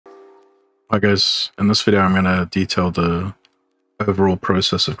Hi guys, in this video I'm going to detail the overall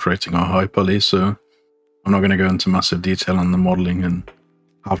process of creating our high poly, so I'm not going to go into massive detail on the modeling and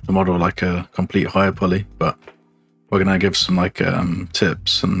how to model like a complete high poly, but we're going to give some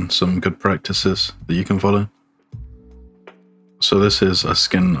tips and some good practices that you can follow. So this is a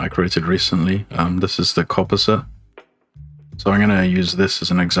skin I created recently. This is the copper set. So I'm going to use this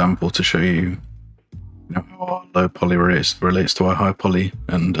as an example to show you, how our low poly relates to our high poly,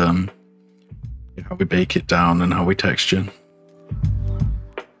 and how we bake it down and how we texture.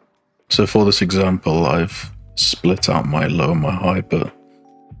 So for this example, I've split out my low and my high, but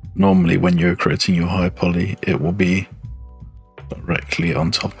normally when you're creating your high poly, it will be directly on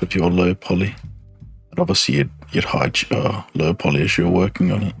top of your low poly. And obviously you'd hide your low poly as you're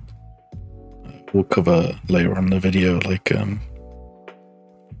working on it. We'll cover later on in the video,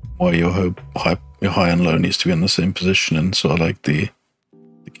 why your high and low needs to be in the same position, and sort of like the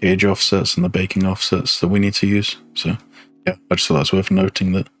cage offsets and the baking offsets that we need to use. So yeah, I just thought that's worth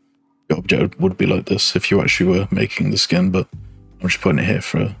noting, that the object would be like this if you actually were making the skin, but I'm just putting it here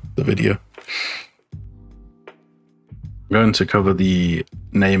for the video. I'm going to cover the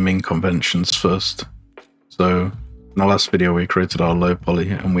naming conventions first. So in the last video we created our low poly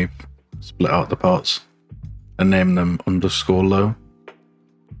and we've split out the parts and named them _low. So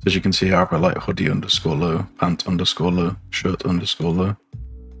as you can see here, I've got like hoodie _low, pant _low, shirt _low.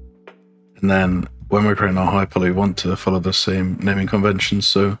 And then when we're creating our high poly, we want to follow the same naming conventions.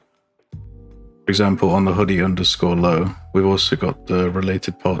 So for example, on the hoodie _low, we've also got the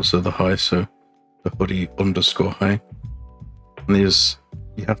related parts of the high. So the hoodie _high. And these,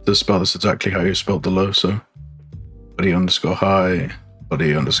 you have to spell this exactly how you spelled the low. So hoodie _high,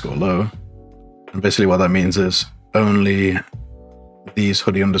 hoodie _low. And basically what that means is only these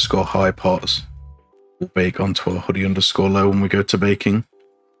hoodie _high parts will bake onto our hoodie _low when we go to baking.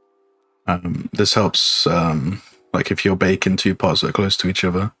 This helps, like if you're baking two parts that are close to each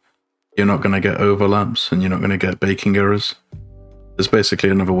other, you're not going to get overlaps and you're not going to get baking errors. There's basically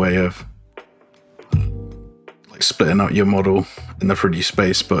another way of like splitting out your model in the 3D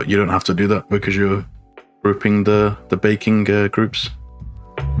space, but you don't have to do that because you're grouping the baking groups.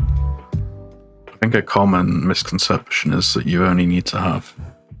 I think a common misconception is that you only need to have,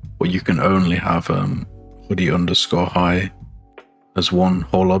 or you can only have hoodie _high as one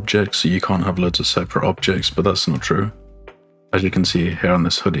whole object, so you can't have loads of separate objects, but that's not true. As you can see here on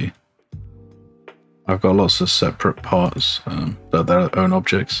this hoodie, I've got lots of separate parts that are their own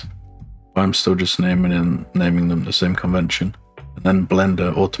objects. I'm still just naming them the same convention, and then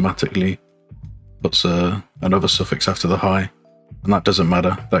Blender automatically puts another suffix after the high, and that doesn't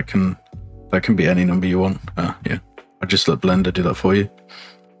matter. That can be any number you want. Yeah, I just let Blender do that for you.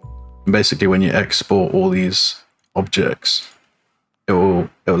 And basically, when you export all these objects, it will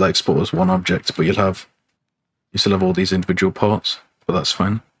export as one object, but you still have all these individual parts, but that's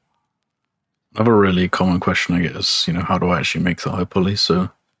fine. Another really common question I get is, how do I actually make the high poly? So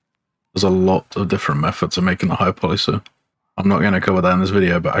there's a lot of different methods of making the high poly, so I'm not going to cover that in this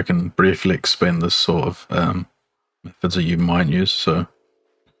video, but I can briefly explain this sort of methods that you might use. So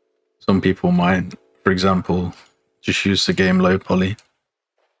some people might, for example, just use the game low poly,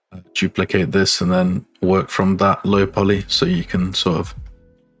 duplicate this, and then work from that low poly, so you can sort of,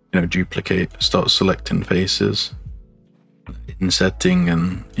 duplicate, start selecting faces, insetting,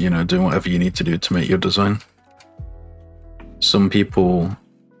 and, doing whatever you need to do to make your design. Some people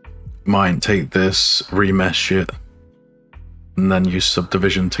might take this, remesh it, and then use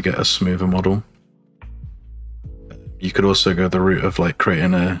subdivision to get a smoother model. You could also go the route of like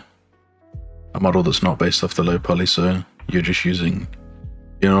creating a model that's not based off the low poly, so you're just using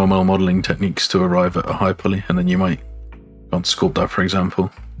your normal modeling techniques to arrive at a high poly, and then you might go on Sculpt that, for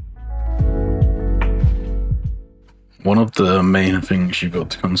example. One of the main things you've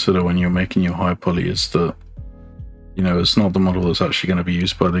got to consider when you're making your high poly is that, it's not the model that's actually going to be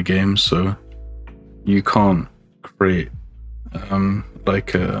used by the game, so you can't create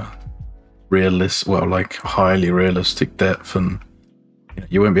like a highly realistic depth, and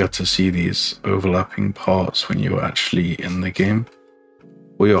you won't be able to see these overlapping parts when you're actually in the game.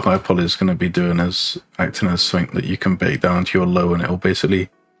 What your high poly is going to be doing is acting as something that you can bake down to your low, and it'll basically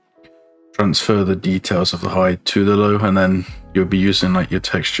transfer the details of the high to the low, and then you'll be using like your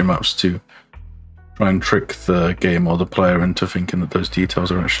texture maps to try and trick the game or the player into thinking that those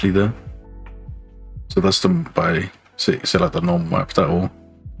details are actually there. So that's done by, say like the normal map, that will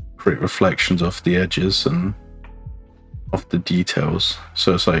create reflections off the edges and off the details.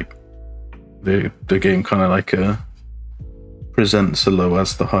 So it's like the game kind of like presents the low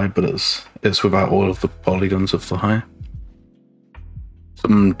as the high, but it's without all of the polygons of the high.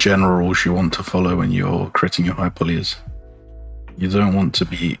 some general rules you want to follow when you're creating your high poly is you don't want to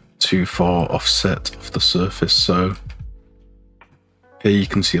be too far offset off the surface. So here you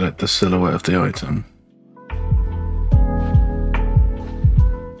can see like the silhouette of the item.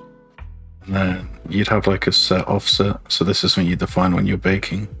 And then you'd have like a set offset. So this is when you define when you're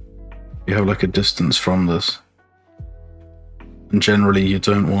baking. You have like a distance from this. And generally you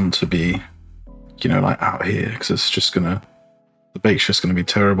don't want to be, you know, like out here, because it's just gonna, the bake's just gonna be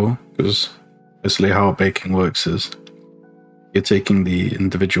terrible. Because basically how baking works is you're taking the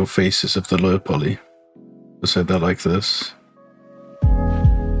individual faces of the low poly. So they're like this.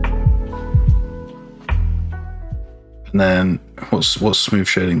 And then what smooth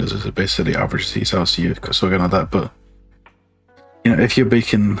shading does is it basically averages these out, so we're going like that. But you know, if you're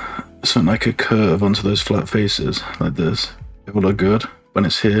baking something like a curve onto those flat faces like this, it will look good when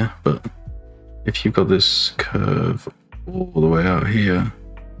it's here. But if you've got this curve all the way out here,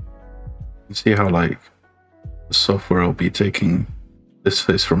 you can see how like the software will be taking this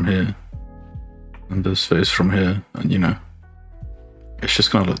face from here and this face from here, and you know, it's just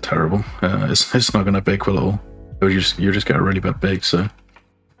gonna look terrible. It's not gonna bake well at all. You just get a really bad bake. So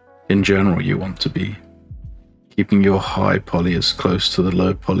in general, you want to be keeping your high poly as close to the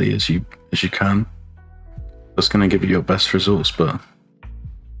low poly as you can. That's going to give you your best results, but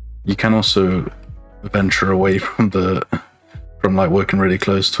you can also venture away from like working really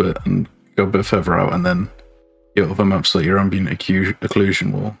close to it and go a bit further out, and then your other maps, like your ambient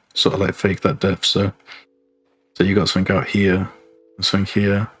occlusion, will sort of like fake that depth. So you got something out here and something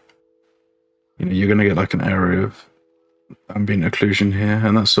here. You know, you're going to get like an area of ambient occlusion here,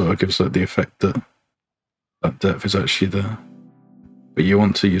 and that sort of gives like the effect that that depth is actually there. But you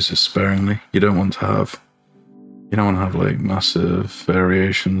want to use this sparingly. You don't want to have like massive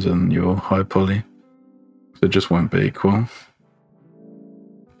variations in your high poly. It just won't bake well.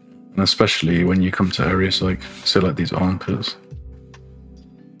 And especially when you come to areas like, say like these armpits.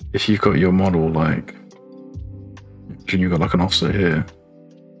 If you've got your model like, you've got like an offset here,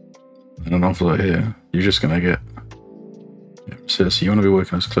 and an offset here, you're just going to get, so you want to be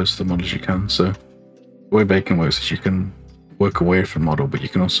working as close to the model as you can. So the way baking works is you can work away from the model, but you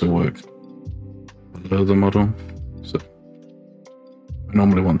can also work below the model. So I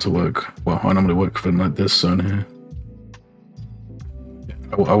normally want to work, I normally work within like this zone here.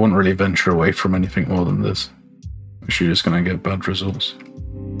 I wouldn't really venture away from anything more than this. You're just going to get bad results.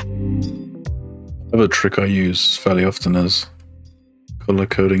 Another trick I use fairly often is color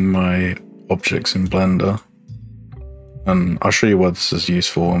coding my objects in Blender, and I'll show you why this is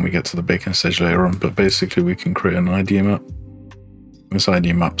useful when we get to the baking stage later on. But basically we can create an ID map. This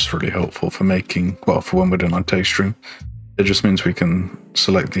ID map's really helpful for making, well, for when we're doing like texturing. It just means we can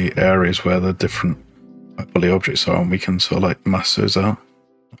select the areas where the different poly objects are, and we can sort of like mask those out.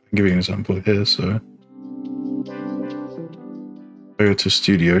 I'll give you an example here. So if I go to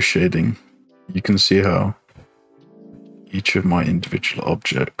Studio Shading, you can see how each of my individual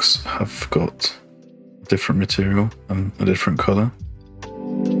objects have got a different material and a different color.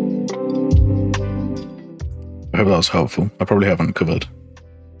 I hope that was helpful. I probably haven't covered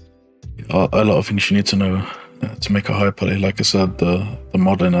a lot of things you need to know to make a high poly. Like I said, the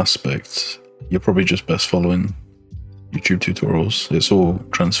modeling aspect, you're probably just best following YouTube tutorials. It's all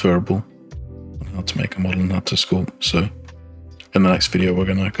transferable on how to make a model and how to sculpt. So in the next video, we're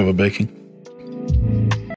going to cover baking.